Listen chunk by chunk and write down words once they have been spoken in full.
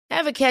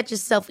Ever catch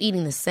yourself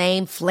eating the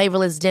same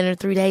flavorless dinner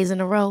 3 days in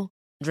a row?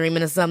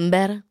 Dreaming of something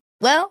better?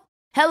 Well,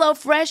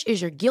 HelloFresh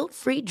is your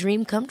guilt-free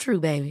dream come true,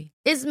 baby.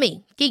 It's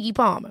me, Keke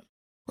Palmer.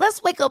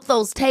 Let's wake up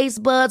those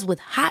taste buds with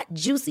hot,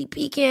 juicy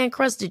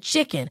pecan-crusted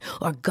chicken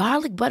or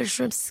garlic butter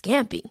shrimp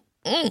scampi.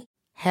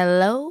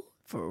 Hello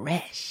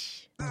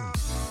Fresh.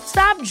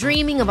 Stop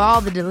dreaming of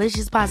all the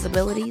delicious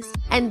possibilities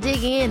and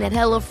dig in at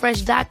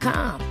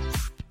HelloFresh.com.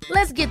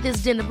 Let's get this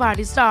dinner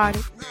party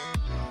started.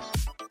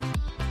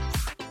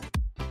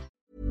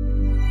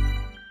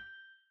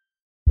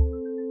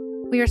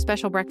 We are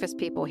special breakfast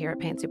people here at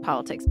Pantsuit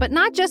Politics, but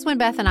not just when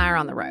Beth and I are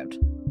on the road.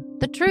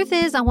 The truth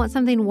is, I want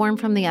something warm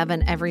from the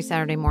oven every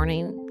Saturday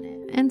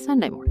morning and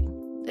Sunday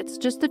morning. It's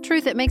just the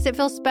truth. It makes it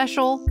feel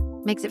special,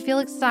 makes it feel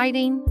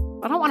exciting.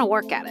 I don't want to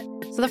work at it.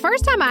 So the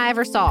first time I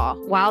ever saw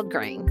Wild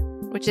Grain,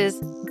 which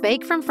is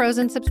bake from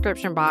frozen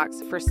subscription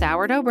box for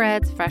sourdough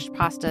breads, fresh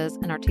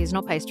pastas, and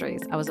artisanal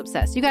pastries, I was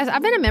obsessed. You guys,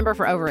 I've been a member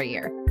for over a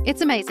year.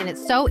 It's amazing.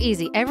 It's so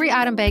easy. Every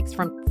item bakes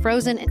from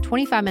frozen in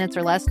 25 minutes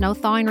or less, no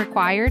thawing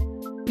required.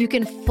 You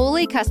can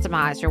fully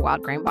customize your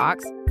Wild Grain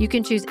box. You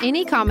can choose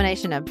any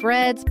combination of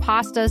breads,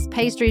 pastas,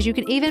 pastries. You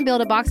can even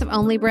build a box of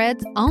only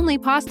breads, only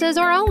pastas,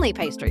 or only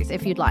pastries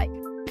if you'd like.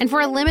 And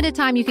for a limited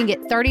time, you can get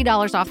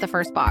 $30 off the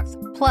first box,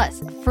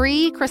 plus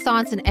free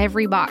croissants in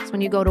every box when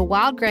you go to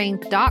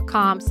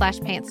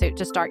wildgrain.com/pantsuit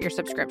to start your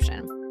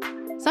subscription.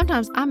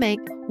 Sometimes I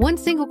make one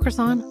single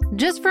croissant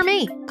just for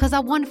me because I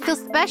want to feel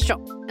special,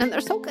 and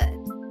they're so good.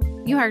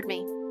 You heard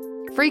me.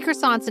 Free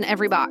croissants in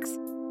every box.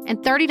 And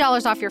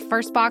 $30 off your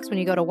first box when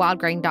you go to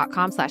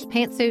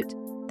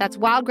wildgrain.com/pantsuit. That's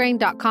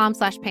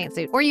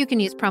wildgrain.com/pantsuit. Or you can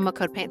use promo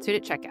code pantsuit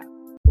at checkout.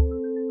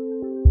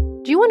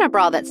 Do you want a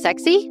bra that's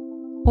sexy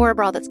or a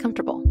bra that's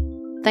comfortable?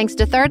 Thanks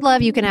to Third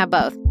Love, you can have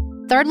both.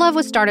 Third Love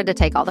was started to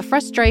take all the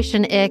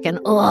frustration, ick,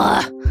 and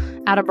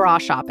out of bra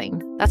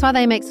shopping. That's why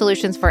they make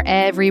solutions for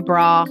every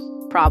bra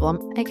problem,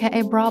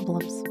 aka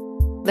problems.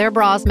 Their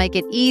bras make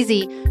it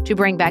easy to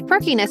bring back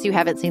perkiness you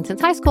haven't seen since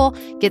high school,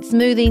 get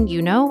smoothing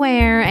you know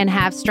where, and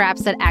have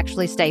straps that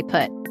actually stay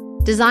put.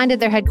 Designed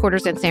at their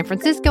headquarters in San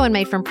Francisco and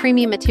made from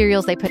premium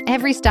materials, they put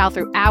every style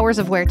through hours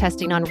of wear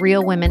testing on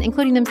real women,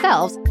 including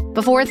themselves,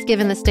 before it's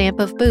given the stamp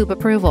of boob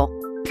approval.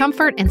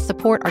 Comfort and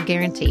support are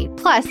guaranteed.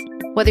 Plus,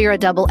 whether you're a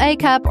double A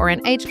cup or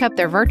an H cup,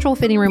 their virtual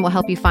fitting room will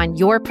help you find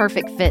your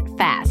perfect fit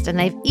fast. And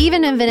they've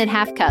even invented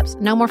half cups.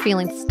 No more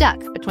feeling stuck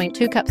between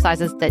two cup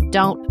sizes that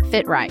don't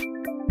fit right.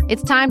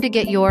 It's time to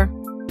get your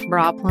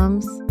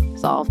problems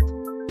solved.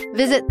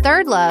 Visit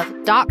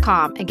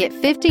thirdlove.com and get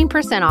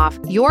 15% off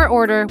your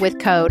order with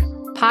code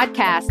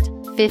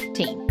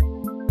podcast15.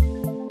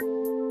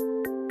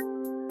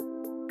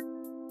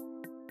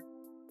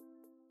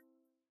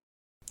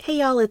 Hey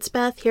y'all, it's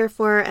Beth here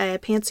for a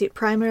Pantsuit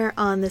Primer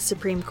on the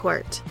Supreme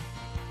Court.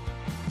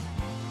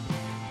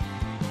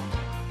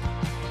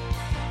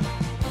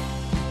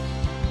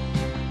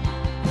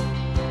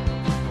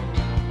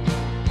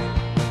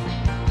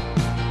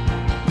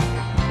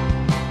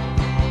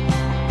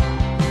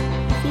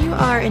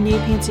 Are a new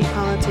Pantsuit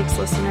Politics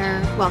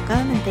listener,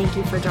 welcome and thank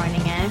you for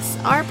joining us.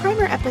 Our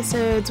primer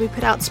episodes we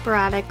put out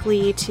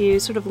sporadically to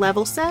sort of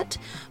level set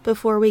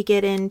before we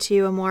get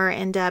into a more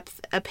in-depth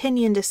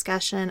opinion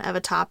discussion of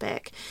a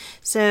topic.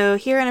 So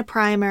here in a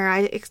primer,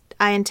 I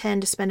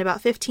intend to spend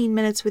about 15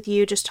 minutes with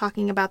you just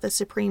talking about the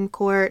Supreme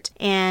Court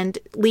and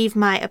leave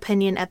my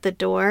opinion at the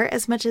door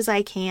as much as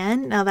I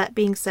can. Now, that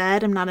being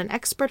said, I'm not an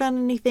expert on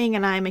anything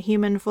and I'm a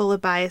human full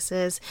of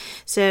biases,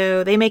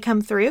 so they may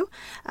come through,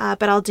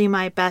 but I'll do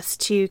my best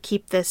to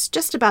keep this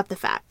just about the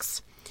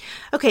facts.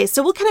 Okay,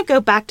 so we'll kind of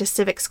go back to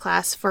civics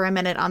class for a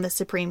minute on the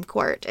Supreme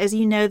Court. As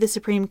you know, the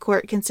Supreme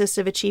Court consists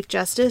of a Chief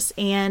Justice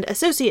and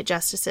Associate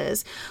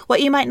Justices.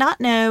 What you might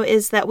not know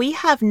is that we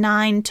have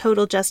 9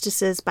 total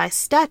justices by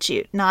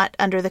statute, not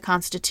under the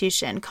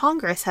Constitution.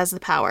 Congress has the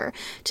power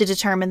to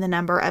determine the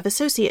number of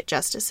Associate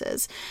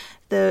Justices.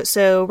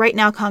 So right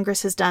now,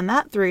 Congress has done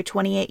that through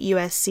 28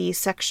 U.S.C.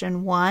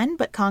 Section 1,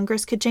 but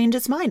Congress could change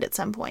its mind at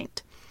some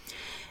point.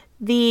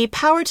 The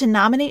power to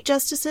nominate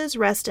justices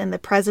rests in the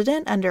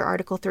President under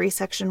Article 3,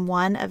 Section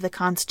 1 of the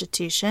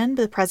Constitution.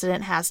 The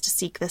President has to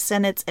seek the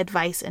Senate's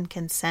advice and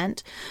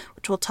consent,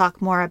 which we'll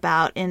talk more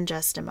about in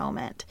just a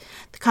moment.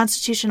 The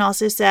Constitution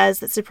also says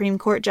that Supreme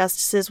Court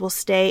justices will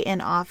stay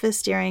in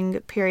office during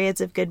periods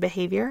of good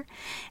behavior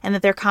and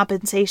that their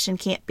compensation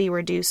can't be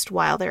reduced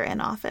while they're in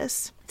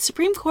office. The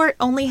Supreme Court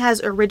only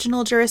has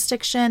original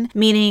jurisdiction,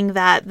 meaning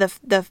that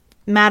the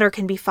matter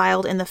can be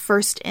filed in the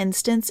first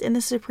instance in the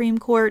Supreme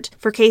Court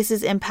for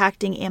cases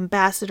impacting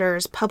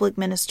ambassadors, public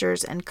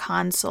ministers, and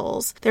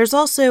consuls. There's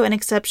also an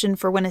exception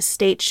for when a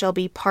state shall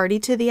be party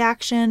to the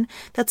action.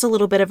 That's a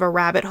little bit of a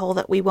rabbit hole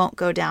that we won't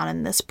go down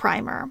in this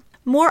primer.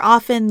 More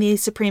often, the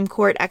Supreme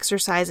Court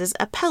exercises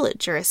appellate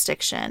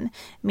jurisdiction,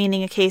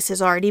 meaning a case has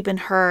already been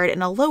heard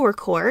in a lower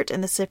court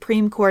and the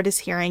Supreme Court is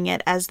hearing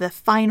it as the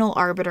final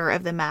arbiter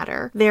of the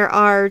matter. There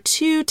are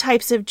 2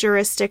 types of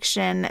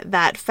jurisdiction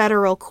that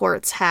federal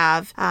courts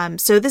have.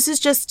 So this is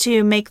just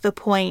to make the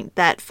point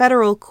that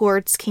federal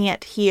courts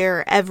can't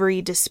hear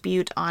every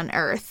dispute on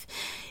earth.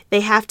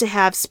 They have to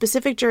have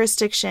specific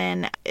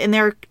jurisdiction, and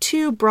there are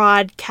two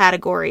broad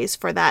categories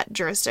for that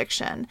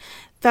jurisdiction.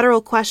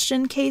 Federal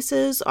question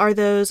cases are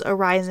those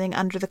arising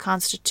under the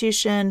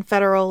Constitution,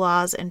 federal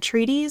laws, and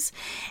treaties,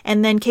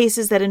 and then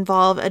cases that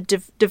involve a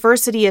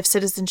diversity of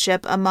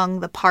citizenship among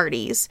the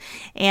parties.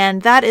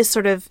 And that is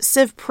sort of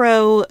Civ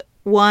Pro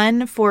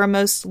 1 for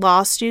most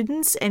law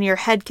students, and your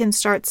head can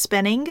start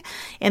spinning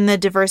in the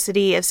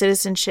diversity of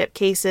citizenship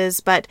cases.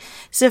 But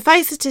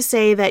suffice it to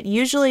say that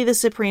usually the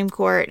Supreme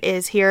Court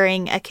is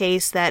hearing a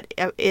case that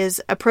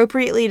is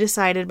appropriately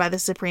decided by the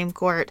Supreme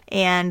Court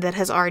and that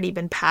has already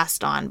been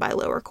passed on by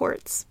lower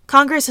courts.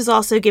 Congress has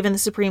also given the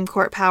Supreme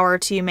Court power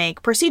to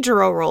make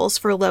procedural rules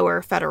for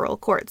lower federal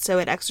courts, so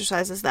it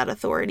exercises that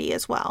authority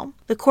as well.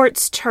 The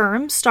court's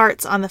term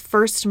starts on the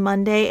first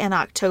Monday in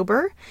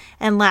October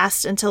and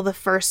lasts until the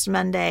first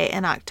Monday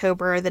in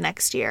October the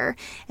next year.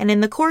 And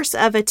in the course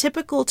of a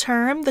typical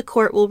term, the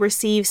court will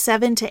receive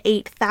 7,000 to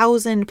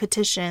 8,000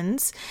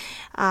 petitions,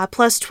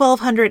 plus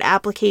 1,200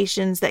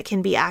 applications that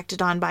can be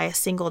acted on by a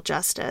single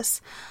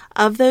justice.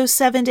 Of those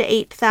 7,000 to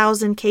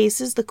 8,000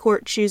 cases, the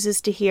court chooses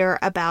to hear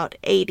about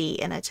 80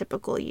 in a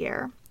typical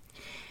year.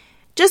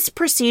 Just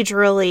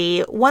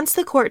procedurally, once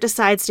the court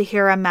decides to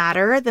hear a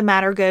matter, the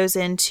matter goes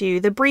into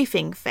the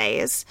briefing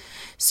phase.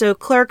 So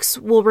clerks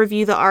will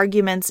review the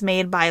arguments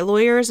made by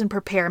lawyers and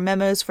prepare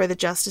memos for the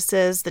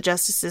justices. The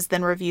justices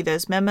then review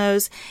those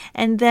memos,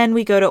 and then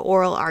we go to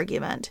oral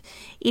argument.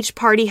 Each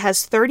party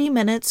has 30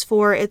 minutes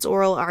for its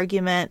oral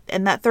argument,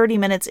 and that 30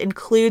 minutes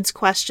includes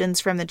questions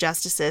from the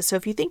justices. So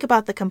if you think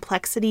about the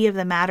complexity of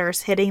the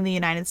matters hitting the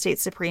United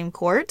States Supreme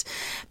Court,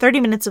 30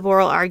 minutes of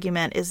oral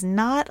argument is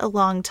not a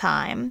long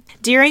time.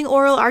 During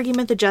oral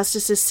argument, the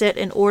justices sit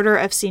in order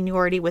of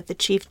seniority with the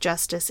Chief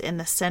Justice in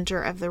the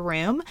center of the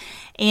room.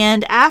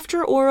 And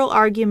after oral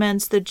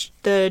arguments,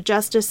 the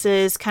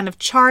justices kind of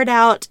chart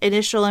out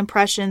initial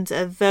impressions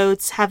of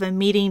votes, have a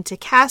meeting to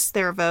cast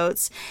their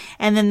votes,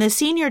 and then the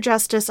senior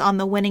justice on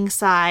the winning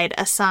side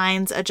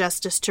assigns a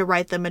justice to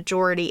write the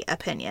majority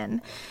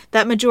opinion.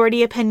 That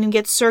majority opinion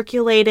gets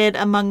circulated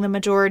among the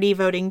majority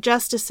voting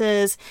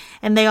justices,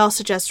 and they all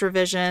suggest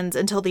revisions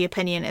until the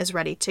opinion is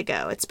ready to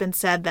go. It's been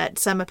said that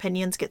some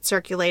opinions get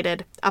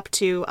circulated up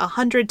to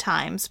 100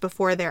 times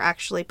before they're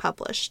actually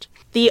published.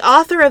 The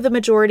author of the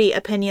majority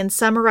opinion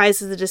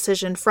summarizes the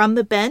decision from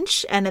the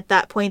bench, and at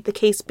that point the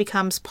case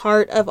becomes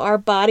part of our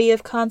body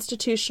of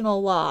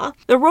constitutional law.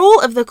 The role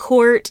of the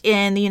court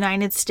in the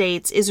United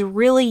States is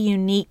really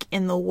unique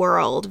in the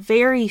world.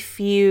 Very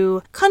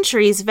few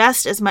countries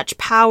vest as much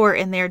power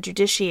in their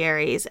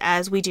judiciaries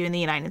as we do in the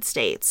United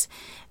States.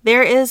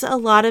 There is a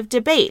lot of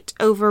debate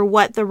over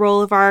what the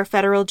role of our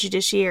federal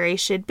judiciary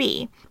should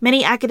be.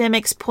 Many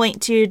academics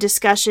point to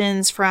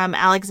discussions from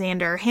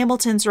Alexander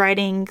Hamilton's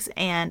writings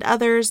and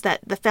others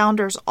that the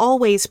founders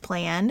always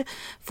planned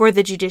for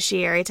the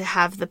judiciary to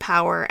have the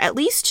power, at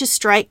least to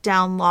strike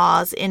down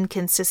laws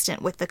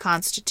inconsistent with the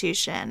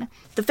Constitution.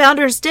 The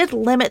founders did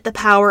limit the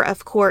power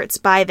of courts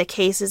by the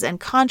cases and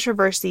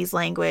controversies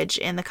language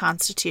in the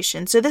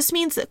Constitution. So this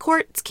means that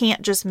courts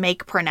can't just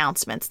make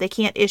pronouncements. They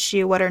can't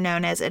issue what are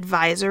known as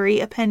advisory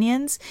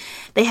opinions.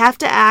 They have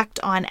to act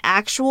on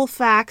actual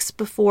facts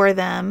before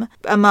them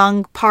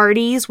among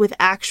parties with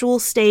actual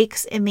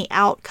stakes in the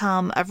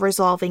outcome of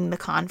resolving the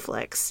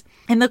conflicts.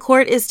 And the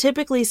court is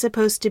typically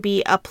supposed to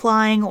be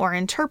applying or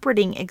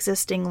interpreting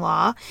existing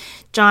law.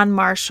 John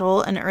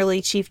Marshall, an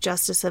early Chief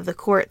Justice of the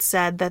court,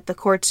 said that the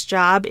court's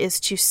job is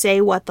to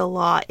say what the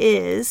law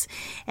is,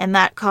 and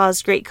that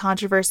caused great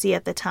controversy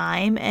at the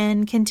time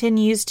and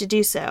continues to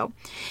do so.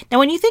 Now,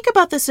 when you think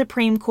about the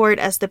Supreme Court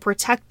as the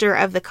protector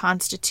of the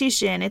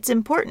Constitution, it's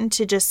important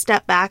to just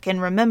step back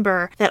and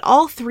remember that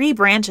all three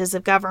branches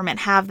of government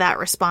have that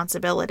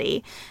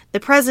responsibility. The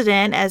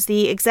president, as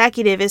the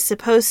executive, is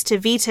supposed to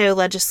veto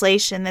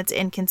legislation that's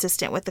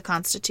inconsistent with the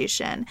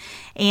Constitution,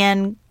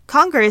 and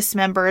Congress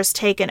members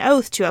take an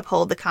oath to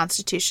uphold the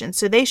Constitution,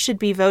 so they should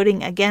be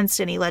voting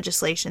against any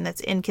legislation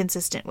that's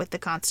inconsistent with the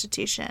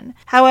Constitution.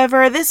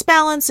 However, this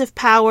balance of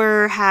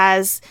power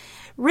has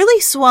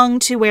really swung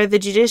to where the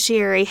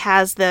judiciary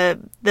has the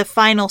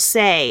final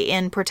say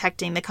in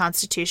protecting the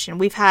Constitution.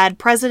 We've had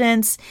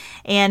presidents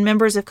and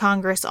members of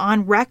Congress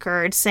on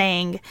record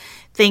saying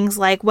things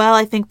like, well,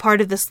 I think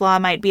part of this law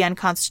might be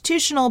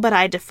unconstitutional, but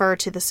I defer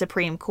to the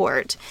Supreme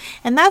Court.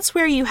 And that's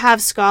where you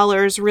have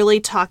scholars really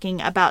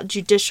talking about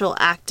judicial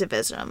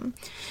activism.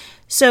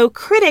 So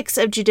critics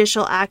of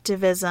judicial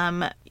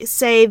activism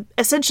say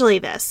essentially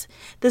this: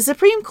 the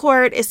Supreme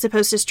Court is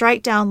supposed to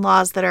strike down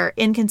laws that are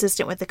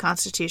inconsistent with the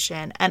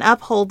Constitution and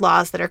uphold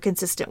laws that are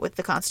consistent with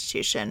the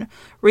Constitution,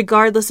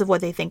 regardless of what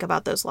they think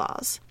about those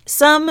laws.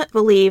 Some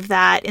believe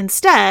that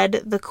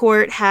instead, the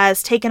court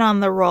has taken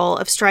on the role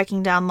of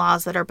striking down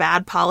laws that are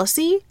bad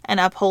policy and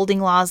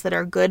upholding laws that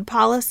are good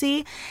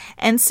policy,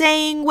 and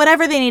saying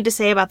whatever they need to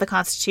say about the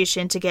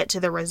Constitution to get to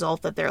the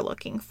result that they're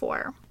looking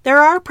for. There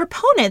are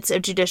proponents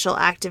of judicial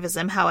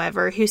activism,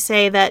 however, who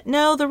say that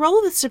no, the role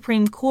of the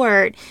Supreme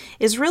Court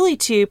is really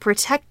to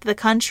protect the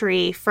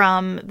country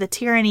from the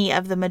tyranny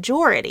of the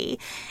majority.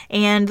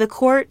 And the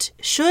court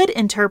should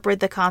interpret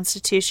the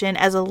Constitution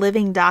as a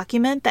living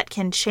document that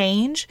can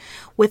change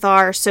with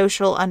our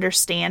social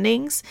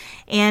understandings.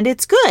 And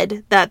it's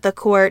good that the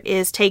court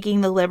is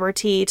taking the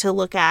liberty to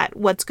look at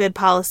what's good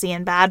policy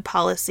and bad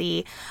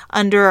policy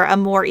under a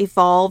more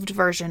evolved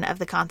version of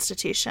the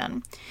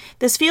Constitution.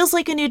 This feels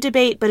like a new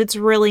debate, but it's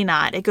really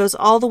not. It goes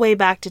all the way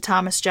back to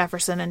Thomas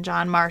Jefferson and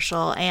John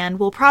Marshall, and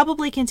will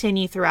probably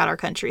continue throughout our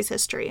country's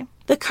history.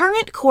 The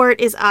current court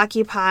is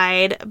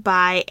occupied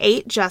by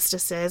 8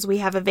 justices. We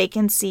have a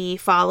vacancy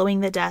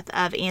following the death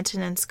of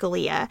Antonin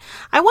Scalia.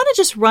 I want to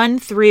just run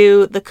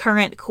through the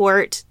current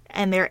court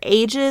and their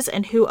ages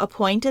and who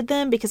appointed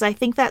them, because I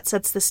think that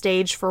sets the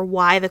stage for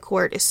why the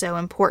court is so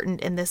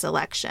important in this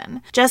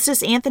election.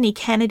 Justice Anthony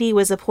Kennedy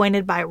was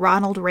appointed by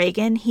Ronald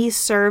Reagan. He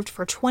served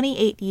for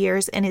 28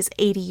 years and is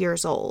 80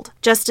 years old.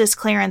 Justice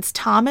Clarence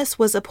Thomas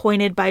was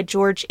appointed by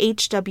George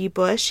H.W.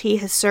 Bush. He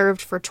has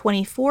served for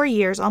 24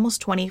 years,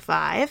 almost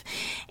 25,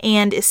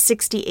 and is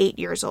 68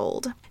 years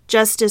old.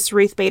 Justice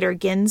Ruth Bader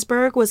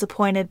Ginsburg was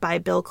appointed by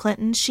Bill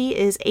Clinton. She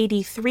is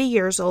 83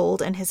 years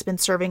old and has been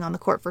serving on the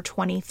court for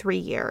 23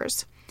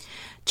 years.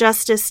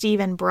 Justice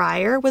Stephen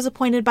Breyer was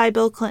appointed by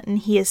Bill Clinton.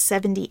 He is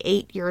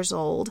 78 years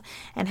old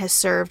and has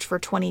served for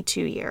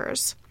 22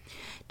 years.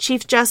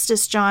 Chief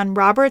Justice John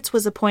Roberts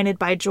was appointed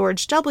by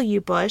George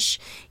W. Bush.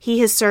 He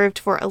has served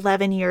for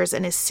 11 years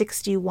and is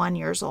 61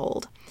 years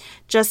old.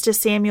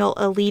 Justice Samuel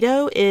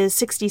Alito is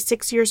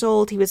 66 years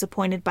old. He was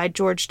appointed by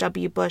George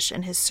W. Bush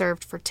and has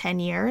served for 10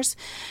 years.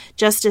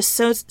 Justice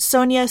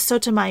Sonia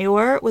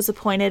Sotomayor was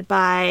appointed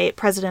by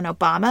President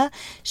Obama.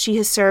 She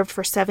has served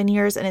for 7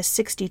 years and is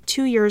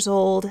 62 years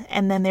old.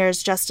 And then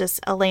there's Justice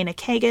Elena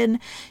Kagan.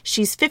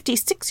 She's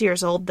 56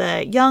 years old,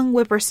 the young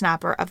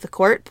whippersnapper of the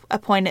court,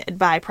 appointed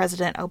by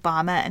President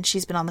Obama, and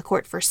she's been on the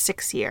court for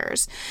 6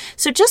 years.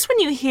 So just when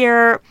you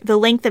hear the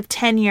length of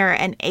tenure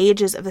and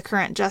ages of the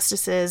current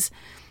justices,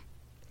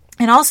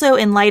 and also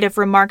in light of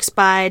remarks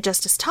by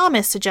Justice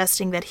Thomas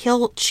suggesting that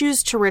he'll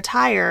choose to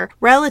retire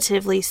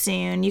relatively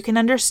soon, you can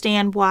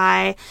understand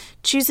why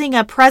choosing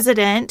a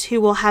president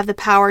who will have the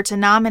power to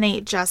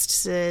nominate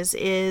justices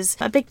is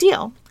a big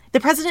deal.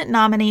 The president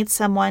nominates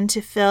someone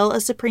to fill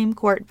a Supreme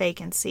Court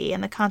vacancy,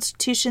 and the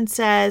Constitution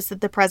says that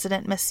the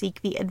president must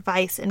seek the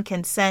advice and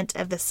consent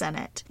of the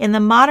Senate. In the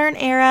modern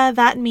era,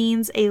 that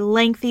means a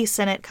lengthy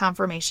Senate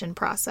confirmation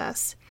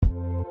process.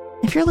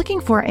 If you're looking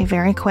for a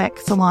very quick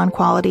salon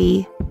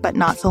quality, but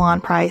not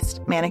salon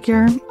priced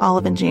manicure,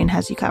 Olive & June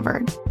has you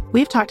covered.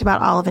 We've talked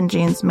about Olive &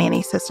 June's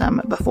Mani system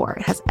before.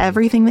 It has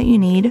everything that you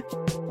need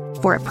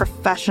for a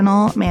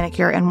professional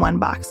manicure in one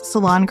box.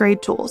 Salon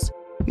grade tools,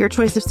 your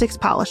choice of 6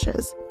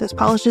 polishes. Those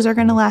polishes are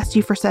going to last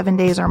you for 7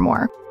 days or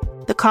more.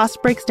 The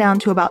cost breaks down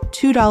to about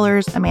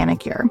 $2 a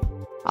manicure.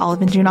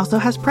 Olive & June also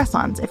has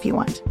press-ons if you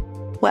want.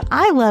 What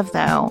I love,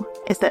 though,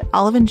 is that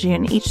Olive &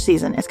 June each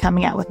season is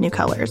coming out with new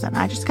colors, and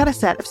I just got a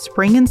set of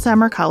spring and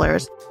summer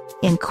colors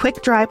in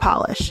quick dry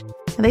polish.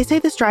 And they say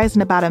this dries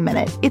in about a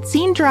minute. It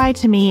seemed dry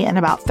to me in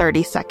about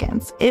 30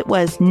 seconds. It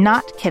was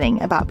not kidding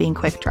about being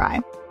quick dry.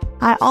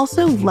 I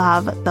also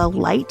love the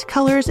light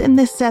colors in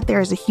this set.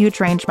 There is a huge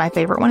range. My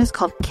favorite one is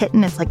called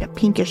Kitten. It's like a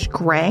pinkish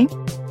gray.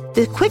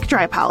 The quick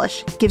dry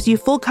polish gives you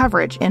full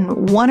coverage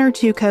in 1 or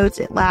 2 coats.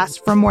 It lasts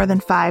for more than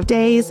 5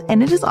 days,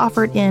 and it is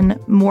offered in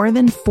more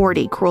than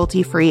 40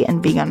 cruelty-free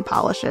and vegan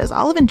polishes.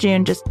 Olive &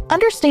 June just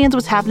understands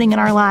what's happening in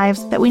our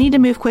lives, that we need to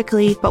move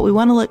quickly, but we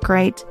want to look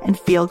great and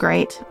feel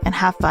great and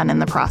have fun in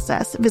the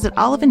process. Visit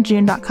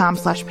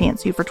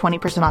oliveandjune.com/pantsuit for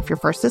 20% off your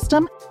first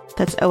system.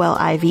 That's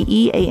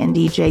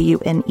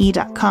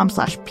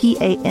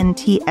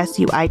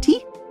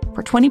oliveandjune.com/pantsuit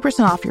for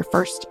 20% off your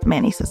first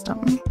Mani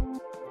system.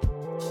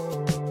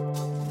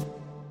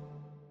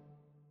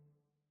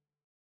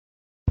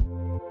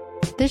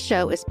 This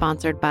show is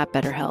sponsored by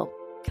BetterHelp.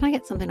 Can I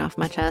get something off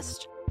my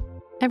chest?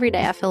 Every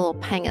day I feel a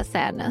little pang of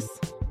sadness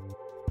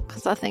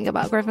because I think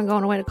about Griffin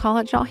going away to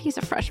college. Y'all, he's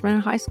a freshman in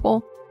high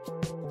school.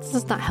 This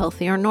is not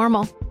healthy or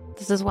normal.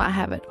 This is why I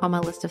have it on my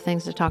list of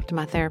things to talk to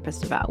my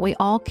therapist about. We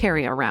all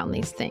carry around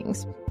these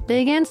things,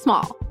 big and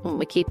small. When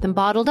we keep them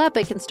bottled up,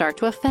 it can start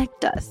to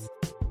affect us.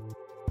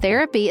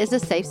 Therapy is a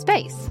safe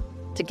space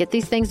to get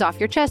these things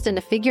off your chest and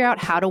to figure out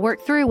how to work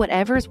through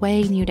whatever is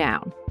weighing you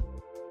down.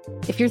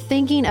 If you're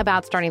thinking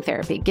about starting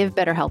therapy, give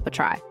BetterHelp a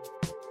try.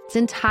 It's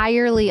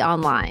entirely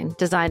online,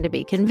 designed to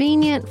be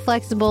convenient,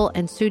 flexible,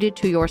 and suited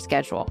to your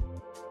schedule.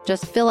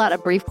 Just fill out a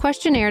brief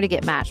questionnaire to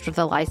get matched with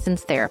a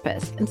licensed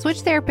therapist and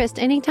switch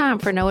therapists anytime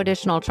for no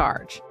additional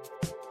charge.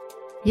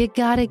 You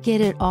gotta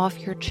get it off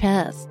your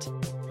chest.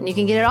 And you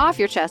can get it off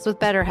your chest with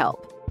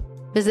BetterHelp.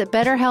 Visit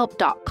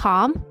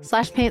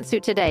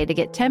betterhelp.com/pantsuit today to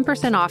get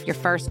 10% off your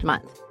first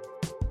month.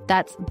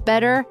 That's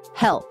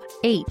BetterHelp,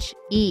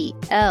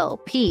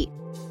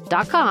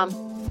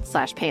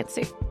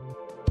 HELP.com/pantsuit.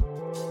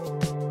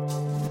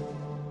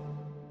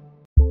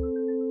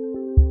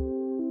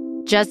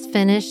 Just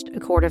finished A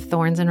Court of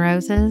Thorns and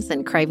Roses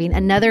and craving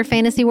another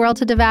fantasy world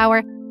to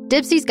devour?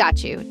 Dipsy's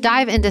got you.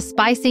 Dive into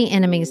spicy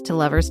enemies to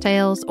lovers'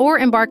 tales or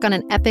embark on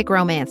an epic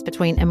romance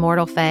between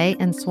immortal fae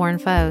and sworn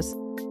foes.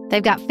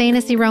 They've got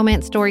fantasy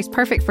romance stories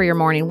perfect for your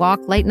morning walk,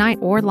 late night,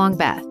 or long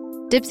bath.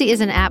 Dipsy is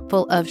an app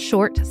full of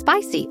short,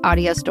 spicy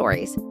audio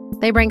stories.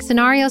 They bring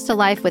scenarios to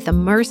life with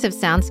immersive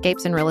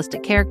soundscapes and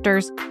realistic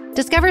characters.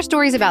 Discover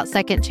stories about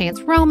second chance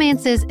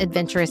romances,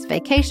 adventurous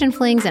vacation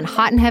flings, and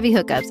hot and heavy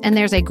hookups. And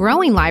there's a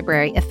growing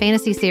library of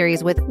fantasy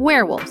series with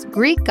werewolves,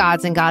 Greek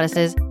gods and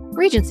goddesses,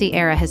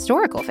 Regency-era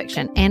historical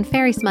fiction, and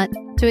fairy smut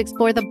to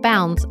explore the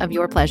bounds of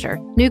your pleasure.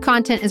 New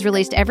content is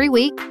released every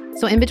week,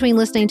 so in between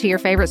listening to your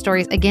favorite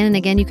stories again and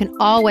again, you can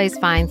always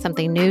find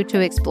something new to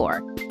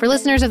explore. For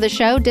listeners of the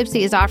show,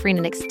 Dipsy is offering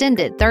an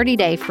extended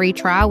 30-day free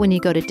trial when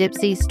you go to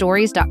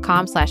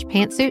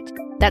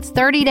dipsystories.com/pantsuit. That's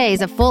 30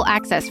 days of full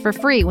access for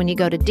free when you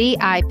go to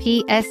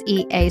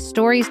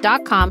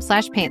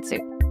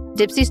dipseastories.com/pantsuit.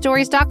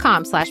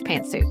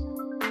 dipsystories.com/pantsuit.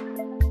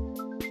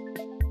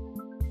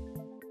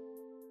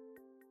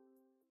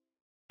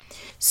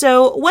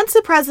 So once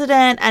the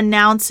president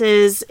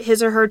announces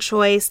his or her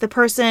choice, the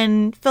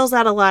person fills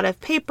out a lot of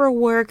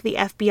paperwork, the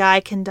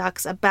FBI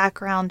conducts a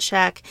background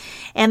check,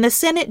 and the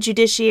Senate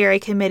Judiciary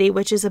Committee,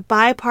 which is a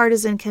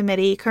bipartisan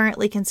committee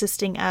currently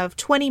consisting of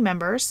 20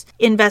 members,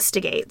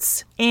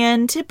 investigates.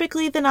 And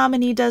typically the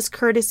nominee does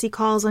courtesy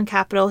calls on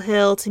Capitol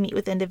Hill to meet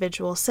with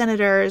individual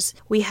senators.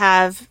 We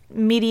have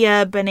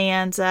media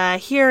bonanza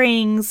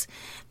hearings.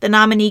 The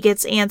nominee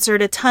gets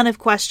answered a ton of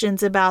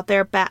questions about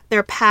their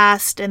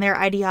past and their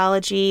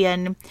ideology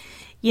and,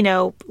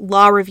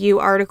 law review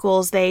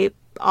articles they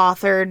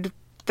authored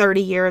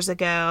 30 years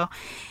ago.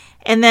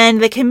 And then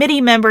the committee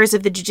members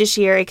of the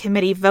Judiciary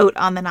Committee vote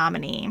on the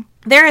nominee.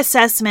 Their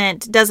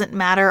assessment doesn't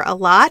matter a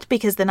lot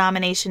because the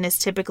nomination is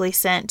typically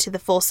sent to the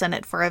full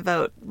Senate for a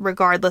vote,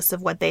 regardless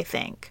of what they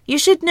think. You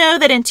should know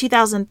that in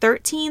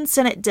 2013,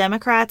 Senate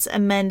Democrats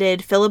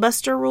amended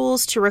filibuster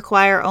rules to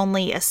require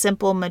only a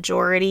simple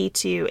majority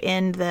to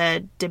end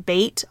the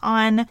debate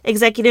on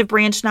executive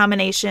branch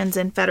nominations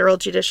and federal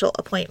judicial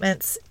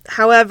appointments.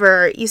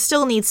 However, you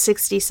still need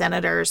 60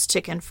 senators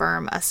to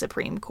confirm a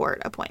Supreme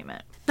Court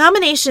appointment.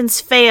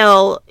 Nominations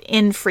fail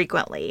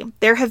infrequently.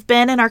 There have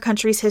been in our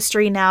country's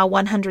history now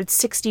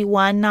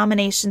 161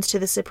 nominations to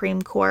the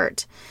Supreme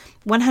Court.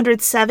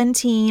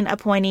 117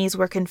 appointees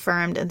were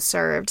confirmed and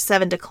served.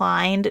 7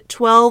 declined,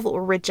 12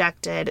 were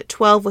rejected,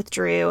 12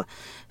 withdrew,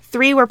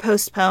 3 were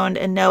postponed,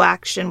 and no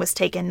action was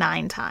taken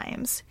 9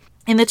 times.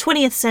 In the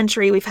 20th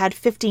century, we've had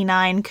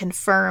 59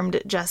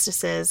 confirmed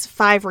justices,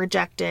 5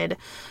 rejected,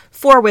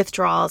 4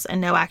 withdrawals, and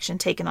no action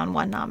taken on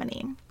 1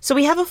 nominee. So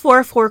we have a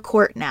 4-4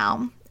 court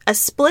now. A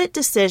split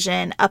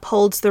decision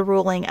upholds the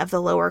ruling of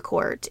the lower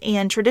court,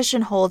 and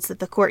tradition holds that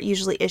the court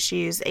usually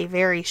issues a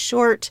very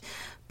short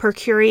per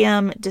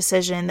curiam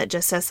decision that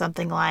just says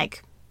something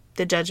like,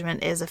 the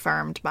judgment is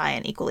affirmed by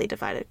an equally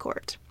divided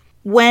court.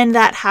 When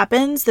that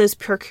happens, those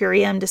per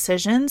curiam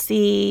decisions,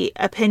 the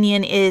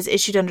opinion is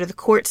issued under the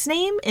court's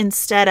name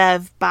instead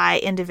of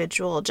by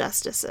individual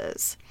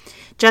justices.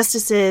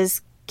 Justices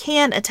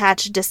can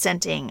attach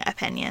dissenting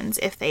opinions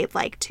if they'd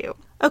like to.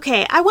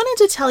 Okay, I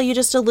wanted to tell you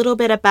just a little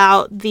bit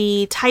about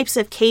the types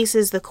of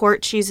cases the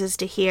court chooses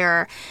to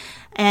hear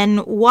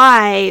and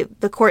why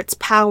the court's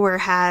power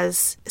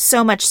has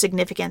so much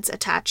significance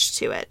attached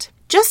to it.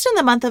 Just in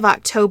the month of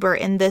October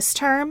in this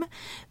term,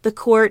 the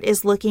court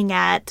is looking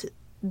at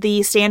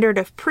the standard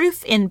of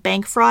proof in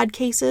bank fraud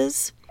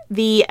cases,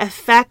 the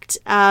effect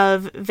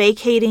of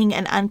vacating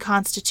an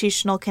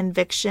unconstitutional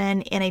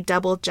conviction in a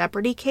double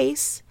jeopardy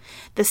case,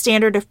 the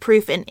standard of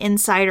proof in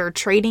insider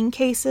trading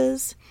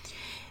cases,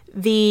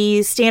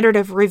 the standard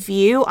of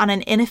review on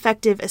an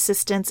ineffective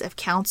assistance of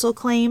counsel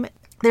claim.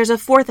 There's a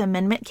Fourth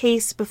Amendment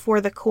case before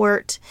the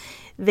court.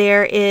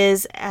 There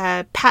is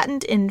a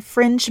patent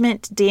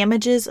infringement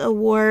damages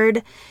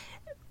award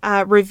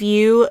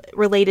review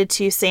related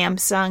to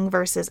Samsung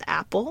versus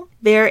Apple.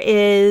 There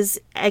is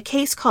a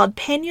case called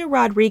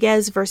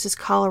Pena-Rodriguez versus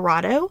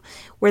Colorado,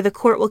 where the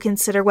court will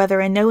consider whether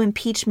a no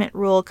impeachment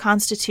rule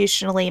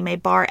constitutionally may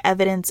bar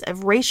evidence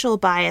of racial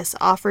bias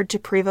offered to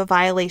prove a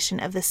violation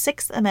of the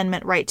Sixth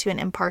Amendment right to an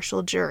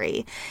impartial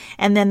jury.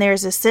 And then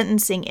there's a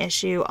sentencing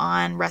issue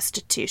on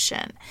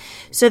restitution.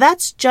 So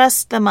that's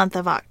just the month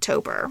of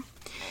October.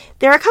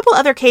 There are a couple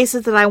other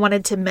cases that I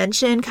wanted to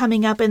mention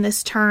coming up in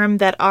this term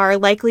that are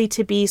likely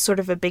to be sort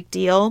of a big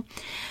deal.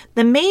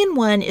 The main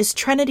one is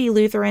Trinity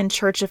Lutheran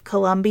Church of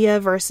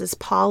Columbia versus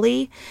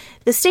Pauley.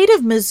 The state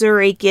of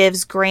Missouri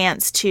gives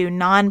grants to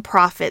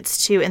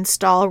nonprofits to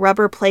install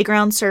rubber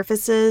playground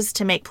surfaces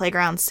to make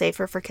playgrounds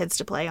safer for kids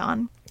to play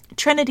on.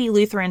 Trinity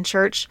Lutheran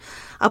Church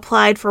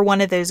applied for one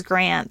of those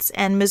grants,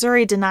 and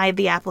Missouri denied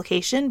the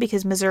application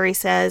because Missouri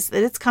says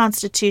that its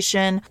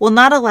constitution will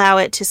not allow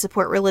it to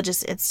support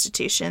religious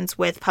institutions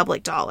with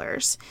public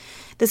dollars.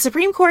 The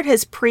Supreme Court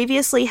has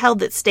previously held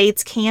that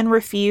states can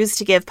refuse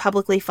to give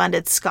publicly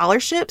funded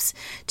scholarships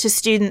to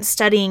students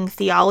studying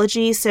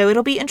theology, so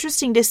it'll be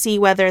interesting to see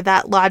whether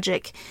that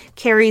logic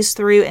carries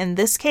through in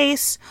this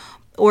case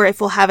or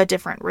if we'll have a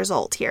different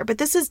result here. But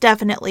this is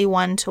definitely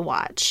one to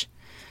watch.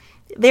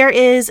 There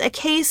is a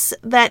case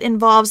that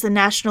involves the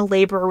National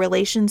Labor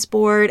Relations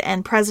Board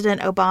and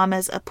President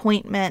Obama's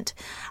appointment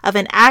of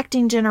an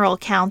acting general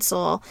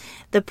counsel.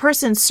 The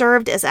person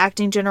served as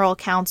acting general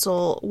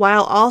counsel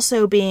while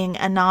also being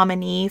a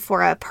nominee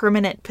for a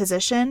permanent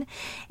position.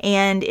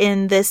 And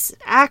in this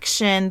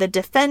action, the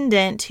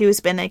defendant, who's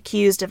been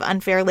accused of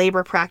unfair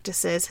labor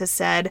practices, has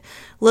said,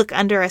 look,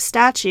 under a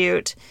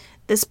statute,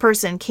 this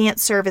person can't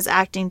serve as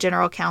acting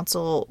general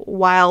counsel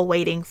while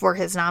waiting for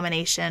his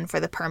nomination for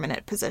the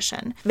permanent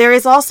position. There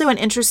is also an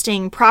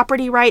interesting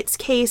property rights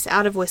case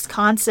out of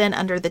Wisconsin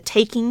under the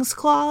Takings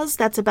Clause.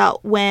 That's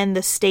about when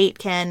the state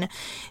can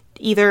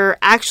either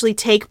actually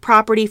take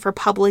property for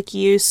public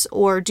use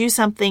or do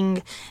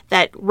something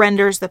that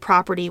renders the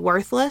property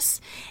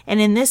worthless. And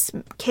in this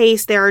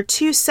case, there are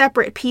two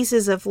separate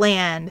pieces of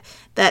land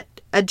that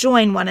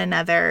adjoin one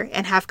another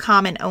and have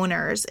common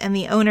owners. And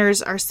the owners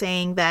are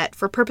saying that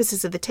for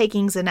purposes of the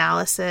takings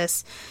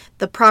analysis,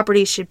 the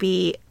property should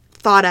be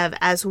thought of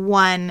as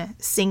one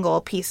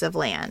single piece of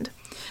land.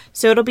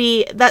 So it'll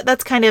be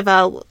that's kind of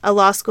a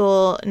law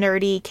school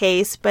nerdy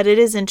case, but it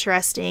is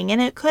interesting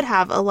and it could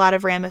have a lot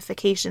of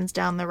ramifications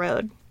down the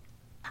road.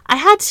 I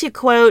had to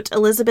quote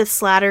Elizabeth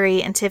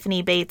Slattery and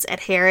Tiffany Bates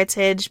at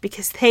Heritage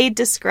because they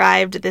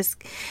described this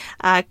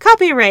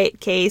copyright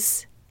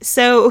case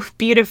so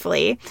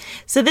beautifully.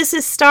 So this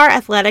is Star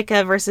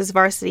Athletica versus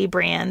Varsity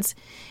Brands.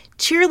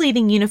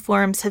 Cheerleading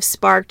uniforms have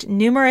sparked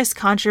numerous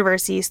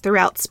controversies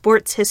throughout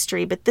sports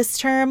history, but this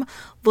term,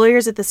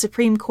 lawyers at the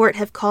Supreme Court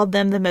have called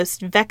them the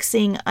most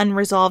vexing,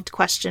 unresolved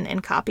question in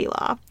copy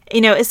law.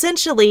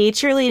 Essentially,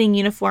 cheerleading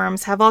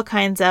uniforms have all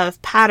kinds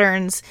of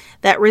patterns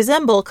that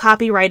resemble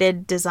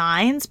copyrighted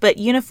designs, but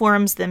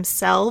uniforms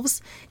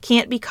themselves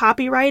can't be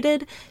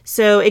copyrighted,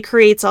 so it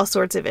creates all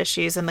sorts of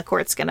issues, and the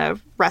court's going to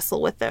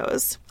wrestle with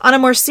those. On a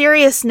more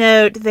serious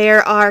note,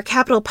 there are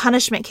capital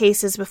punishment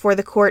cases before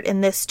the court in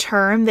this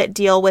term that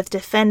deal with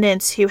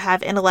defendants who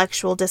have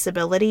intellectual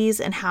disabilities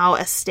and how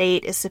a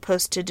state is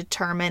supposed to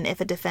determine if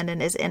a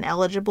defendant is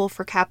ineligible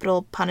for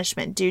capital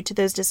punishment due to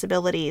those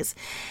disabilities.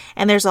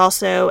 And there's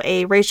also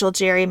a racial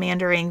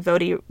gerrymandering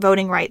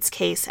voting rights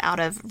case out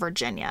of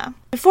Virginia.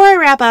 Before I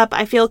wrap up,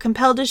 I feel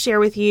compelled to share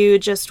with you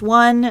just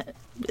one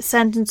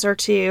sentence or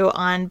two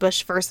on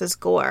Bush versus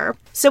Gore.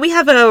 So we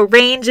have a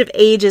range of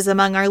ages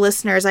among our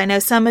listeners. I know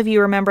some of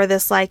you remember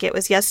this like it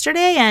was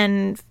yesterday,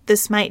 and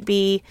this might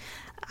be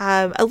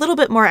a little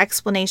bit more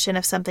explanation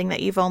of something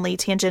that you've only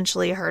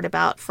tangentially heard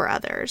about for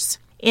others.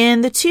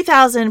 In the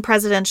 2000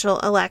 presidential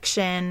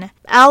election,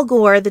 Al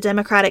Gore, the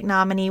Democratic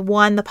nominee,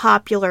 won the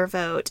popular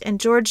vote, and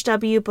George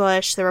W.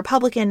 Bush, the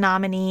Republican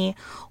nominee,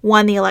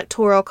 won the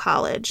Electoral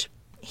College.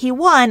 He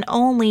won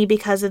only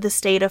because of the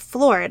state of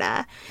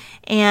Florida,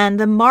 and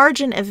the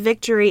margin of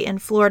victory in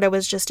Florida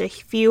was just a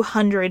few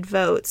hundred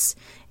votes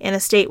in a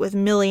state with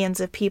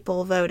millions of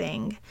people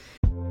voting.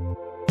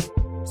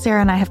 Sarah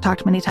and I have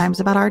talked many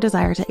times about our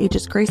desire to age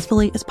as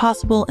gracefully as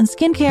possible, and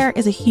skincare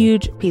is a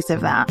huge piece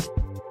of that.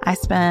 I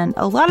spend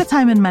a lot of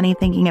time and money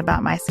thinking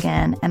about my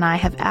skin, and I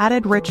have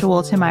added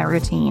Ritual to my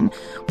routine,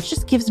 which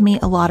just gives me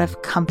a lot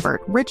of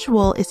comfort.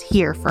 Ritual is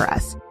here for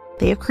us.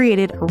 They have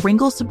created a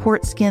wrinkle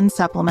support skin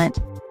supplement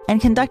and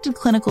conducted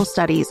clinical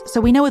studies, so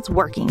we know it's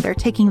working. They're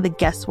taking the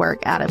guesswork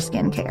out of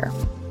skincare.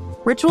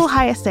 Ritual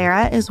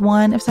Hyacera is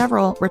one of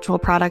several Ritual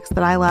products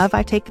that I love.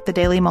 I take the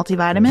daily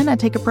multivitamin, I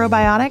take a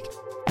probiotic,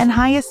 and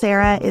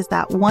Hyacera is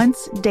that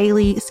once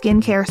daily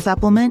skincare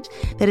supplement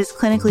that is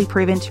clinically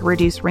proven to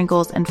reduce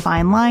wrinkles and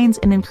fine lines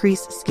and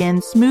increase skin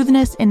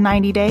smoothness in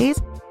 90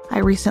 days. I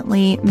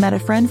recently met a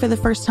friend for the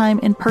first time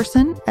in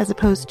person as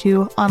opposed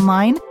to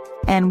online,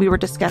 and we were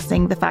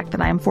discussing the fact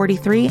that I am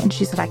 43, and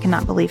she said, I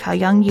cannot believe how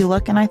young you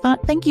look, and I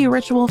thought, thank you,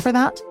 Ritual, for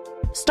that.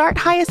 Start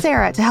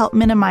Hyacera to help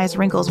minimize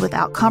wrinkles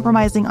without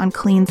compromising on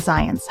clean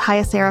science.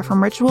 Hyacera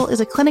from Ritual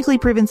is a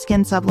clinically proven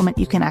skin supplement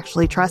you can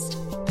actually trust.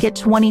 Get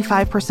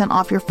 25%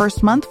 off your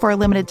first month for a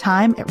limited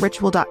time at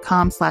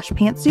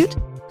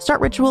ritual.com/pantsuit.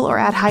 Start Ritual or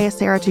add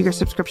Hyacera to your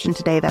subscription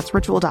today. That's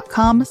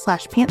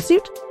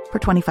ritual.com/pantsuit for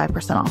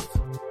 25% off.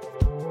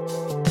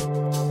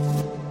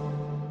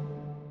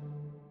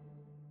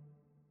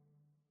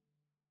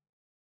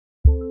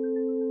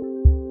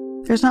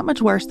 There's not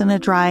much worse than a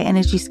dry and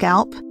itchy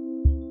scalp.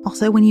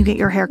 Also, when you get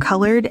your hair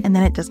colored and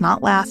then it does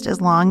not last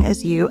as long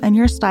as you and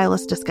your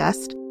stylist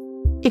discussed.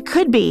 It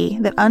could be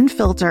that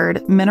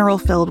unfiltered,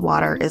 mineral-filled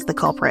water is the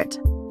culprit.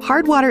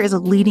 Hard water is a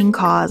leading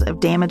cause of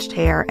damaged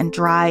hair and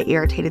dry,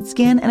 irritated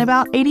skin, and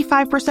about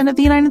 85% of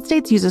the United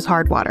States uses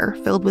hard water,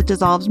 filled with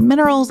dissolved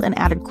minerals and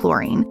added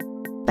chlorine.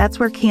 That's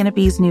where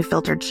Canopy's new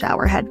filtered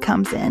shower head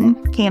comes in.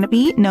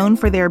 Canopy, known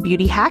for their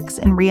beauty hacks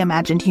and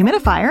reimagined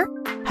humidifier,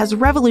 has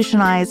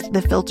revolutionized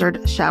the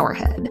filtered shower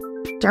head.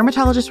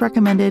 Dermatologists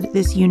recommended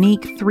this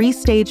unique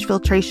 3-stage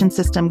filtration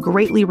system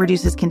greatly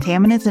reduces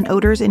contaminants and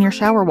odors in your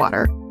shower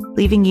water,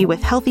 leaving you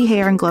with healthy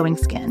hair and glowing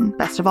skin.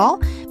 Best of all,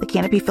 the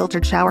Canopy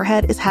filtered shower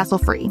head is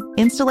hassle-free.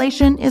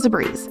 Installation is a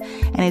breeze,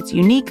 and its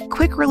unique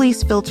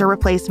quick-release filter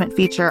replacement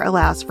feature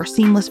allows for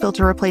seamless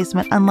filter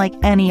replacement unlike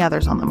any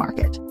others on the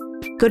market.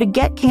 Go to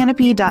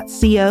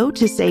getcanopy.co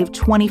to save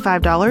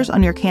 $25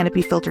 on your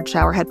Canopy filtered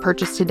showerhead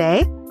purchase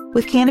today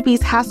with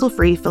Canopy's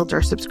hassle-free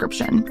filter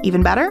subscription.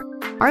 Even better,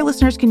 our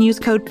listeners can use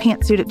code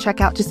PANTSUIT at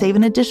checkout to save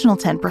an additional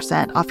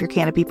 10% off your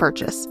Canopy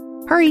purchase.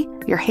 Hurry,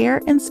 your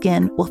hair and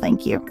skin will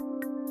thank you.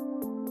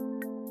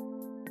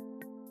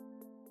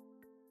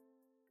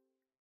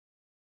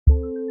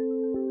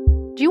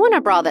 Do you want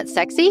a bra that's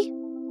sexy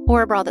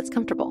or a bra that's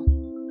comfortable?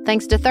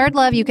 Thanks to Third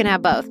Love, you can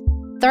have both.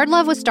 Third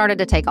Love was started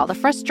to take all the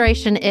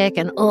frustration, ick,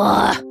 and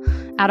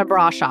out of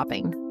bra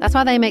shopping. That's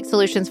why they make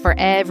solutions for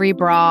every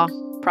bra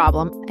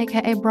problem,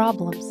 aka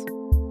problems.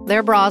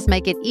 Their bras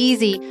make it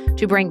easy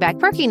to bring back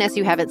perkiness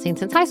you haven't seen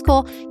since high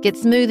school, get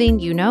smoothing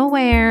you know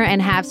where,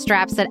 and have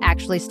straps that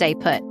actually stay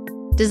put.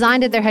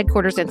 Designed at their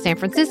headquarters in San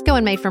Francisco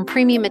and made from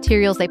premium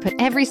materials, they put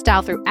every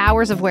style through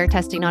hours of wear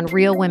testing on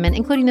real women,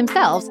 including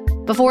themselves,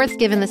 before it's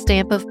given the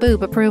stamp of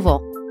boob approval.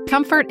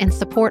 Comfort and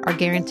support are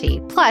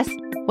guaranteed. Plus,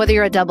 whether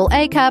you're a double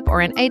A cup or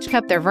an H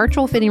cup, their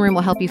virtual fitting room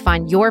will help you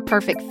find your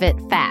perfect fit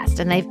fast.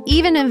 And they've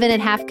even invented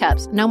half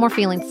cups. No more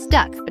feeling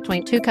stuck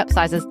between two cup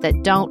sizes that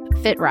don't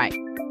fit right.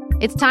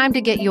 It's time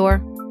to get your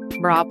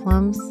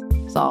problems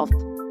solved.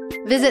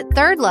 Visit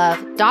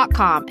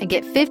thirdlove.com and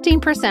get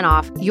 15%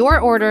 off your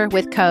order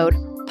with code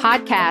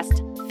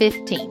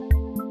podcast15.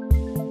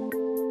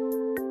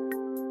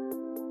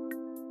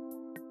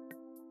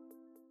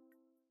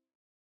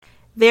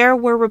 There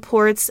were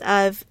reports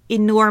of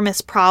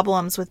enormous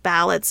problems with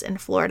ballots in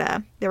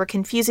Florida. There were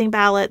confusing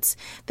ballots.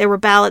 There were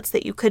ballots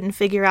that you couldn't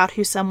figure out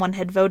who someone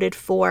had voted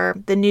for.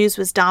 The news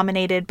was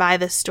dominated by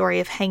the story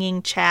of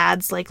hanging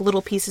chads, like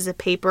little pieces of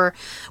paper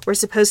were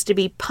supposed to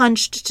be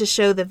punched to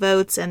show the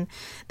votes, and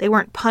they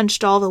weren't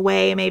punched all the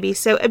way, maybe.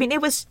 So, I mean, it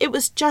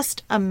was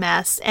just a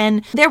mess.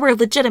 And there were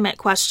legitimate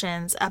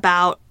questions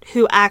about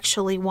who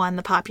actually won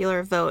the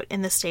popular vote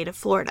in the state of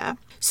Florida.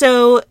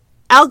 So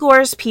Al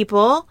Gore's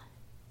people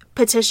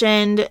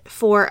petitioned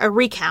for a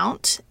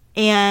recount,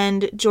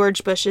 and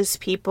George Bush's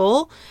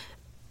people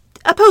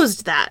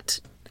opposed that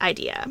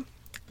idea.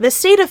 The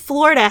state of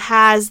Florida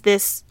has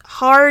this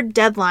hard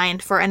deadline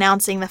for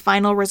announcing the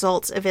final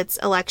results of its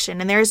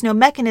election, and there is no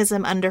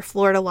mechanism under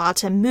Florida law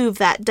to move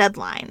that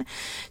deadline.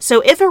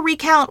 So if a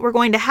recount were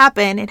going to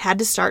happen, it had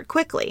to start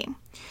quickly.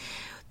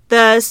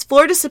 The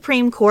Florida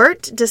Supreme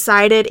Court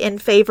decided in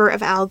favor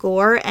of Al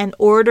Gore and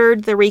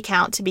ordered the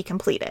recount to be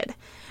completed.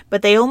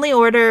 But they only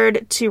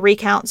ordered to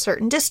recount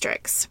certain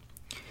districts.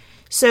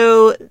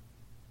 So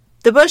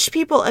the Bush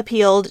people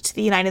appealed to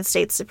the United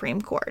States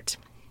Supreme Court.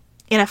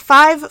 In a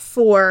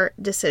 5-4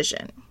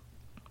 decision,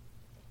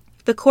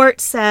 the court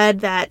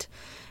said that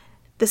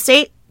the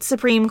state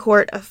Supreme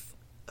Court of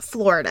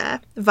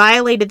Florida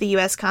violated the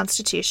U.S.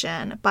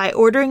 Constitution by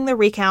ordering the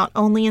recount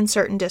only in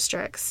certain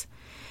districts.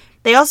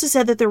 They also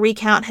said that the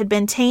recount had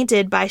been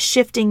tainted by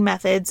shifting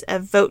methods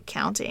of vote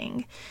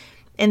counting.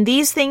 And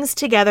these things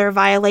together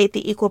violate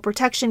the equal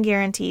protection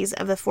guarantees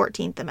of the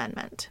 14th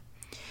Amendment.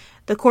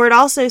 The court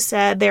also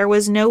said there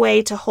was no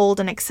way to hold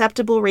an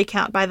acceptable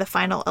recount by the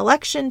final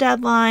election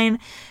deadline,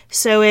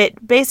 so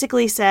it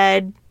basically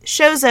said,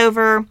 show's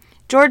over,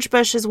 George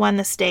Bush has won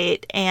the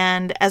state,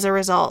 and as a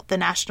result, the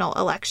national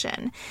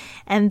election.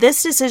 And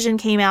this decision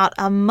came out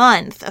a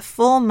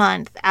full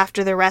month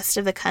after the rest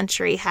of the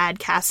country had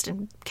cast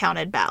and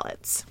counted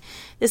ballots.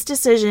 This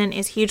decision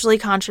is hugely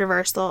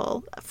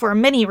controversial for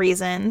many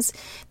reasons.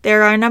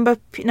 There are a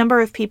number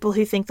of people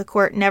who think the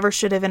court never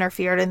should have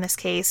interfered in this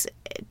case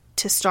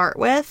to start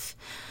with.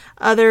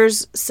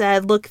 Others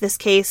said, look, this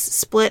case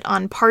split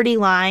on party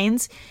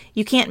lines.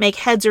 You can't make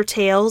heads or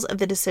tails of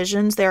the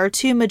decisions. There are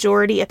 2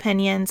 majority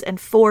opinions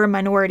and 4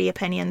 minority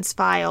opinions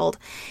filed,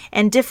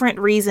 and different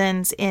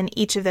reasons in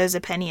each of those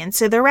opinions.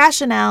 So the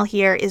rationale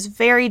here is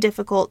very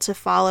difficult to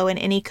follow in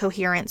any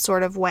coherent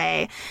sort of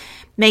way,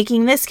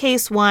 making this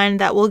case one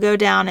that will go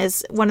down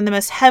as one of the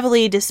most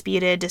heavily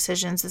disputed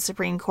decisions the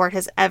Supreme Court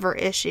has ever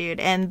issued,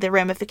 and the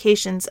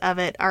ramifications of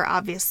it are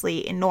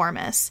obviously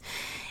enormous.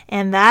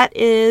 And that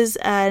is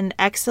an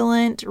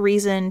excellent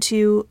reason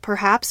to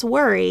perhaps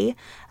worry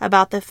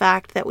about the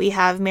fact that we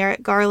have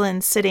Merrick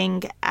Garland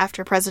sitting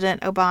after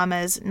President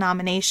Obama's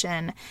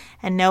nomination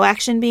and no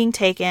action being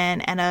taken,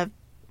 and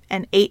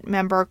an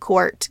 8-member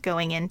court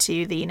going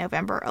into the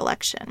November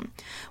election.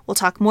 We'll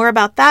talk more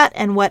about that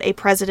and what a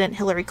President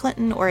Hillary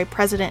Clinton or a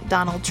President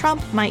Donald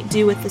Trump might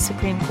do with the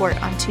Supreme Court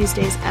on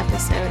Tuesday's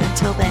episode.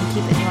 Until then,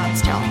 keep it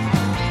nuanced,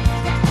 y'all.